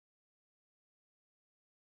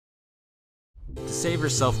To save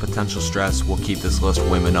yourself potential stress, we'll keep this list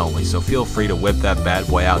women only, so feel free to whip that bad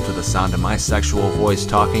boy out to the sound of my sexual voice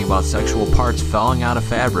talking about sexual parts falling out of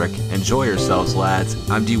fabric. Enjoy yourselves, lads.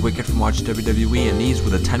 I'm D Wicked from Watch WWE, and these were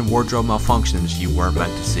the 10 wardrobe malfunctions you weren't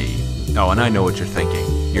meant to see. Oh, and I know what you're thinking.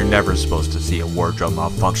 You're never supposed to see a wardrobe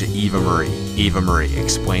malfunction. Eva Marie,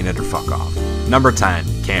 explain it or fuck off. Number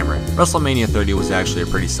 10, Cameron. WrestleMania 30 was actually a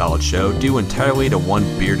pretty solid show, due entirely to one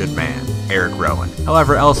bearded man, Eric Rowan.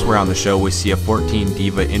 However, elsewhere on the show we see a 14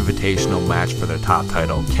 Diva Invitational match for their top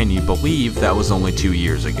title. Can you believe that was only 2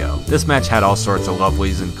 years ago? This match had all sorts of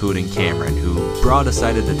lovelies, including Cameron, who Raw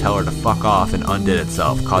decided to tell her to fuck off and undid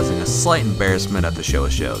itself, causing a slight embarrassment at the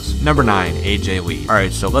shows. Number 9, AJ Lee.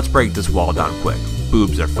 Alright, so let's break this wall down quick.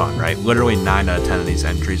 Boobs are fun, right? Literally 9 out of 10 of these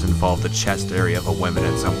entries involve the chest area of a woman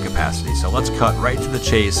in some capacity, so let's cut right to the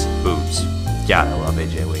chase. Boobs. God, I love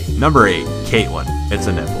AJ Lee. Number 8, Caitlyn. It's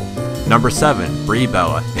a nipple. Number 7, Brie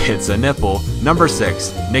Bella. It's a nipple. Number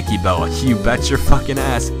 6, Nikki Bella. You bet your fucking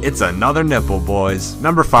ass. It's another nipple, boys.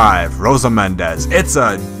 Number 5, Rosa Mendez.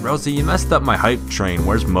 Rosie, you messed up my hype train.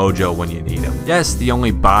 Where's Mojo when you need him? Yes, the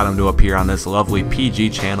only bottom to appear on this lovely PG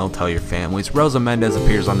channel, tell your families. Rosa Mendez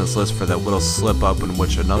appears on this list for that little slip up in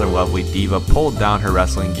which another lovely diva pulled down her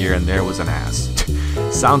wrestling gear and there was an ass.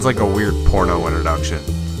 Sounds like a weird porno introduction.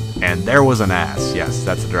 And there was an ass. Yes,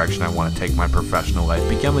 that's the direction I want to take my professional life,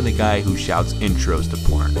 becoming the guy who shouts intros to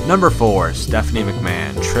porn. Number 4, Stephanie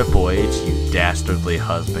McMahon. Triple H, you dastardly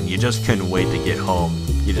husband. You just couldn't wait to get home.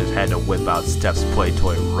 You just had to whip out Steph's play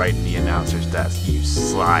toy right in the announcer's desk, you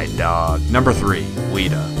sly dog. Number 3,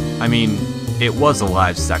 Lita. I mean, it was a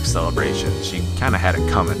live sex celebration. She kinda had it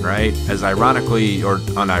coming, right? As ironically, or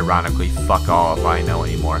unironically, fuck all if I know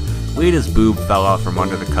anymore, Lita's boob fell out from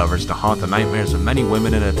under the covers to haunt the nightmares of many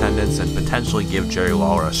women in attendance and potentially give Jerry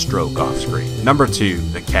Lawler a stroke off screen. Number 2,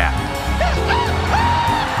 the cat.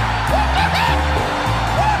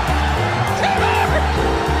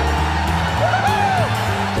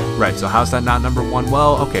 Right, so how's that not number 1?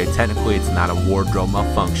 Well, okay, technically it's not a wardrobe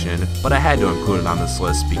malfunction, but I had to include it on this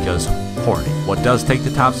list because horny. What does take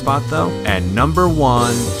the top spot though? And number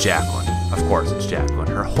 1, Jacqueline. Of course it's Jacqueline.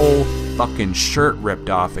 Her whole fucking shirt ripped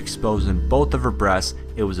off, exposing both of her breasts.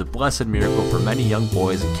 It was a blessed miracle for many young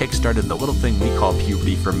boys and kickstarted the little thing we call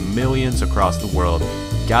puberty for millions across the world.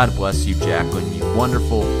 God bless you, Jacqueline, you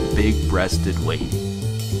wonderful, big-breasted lady.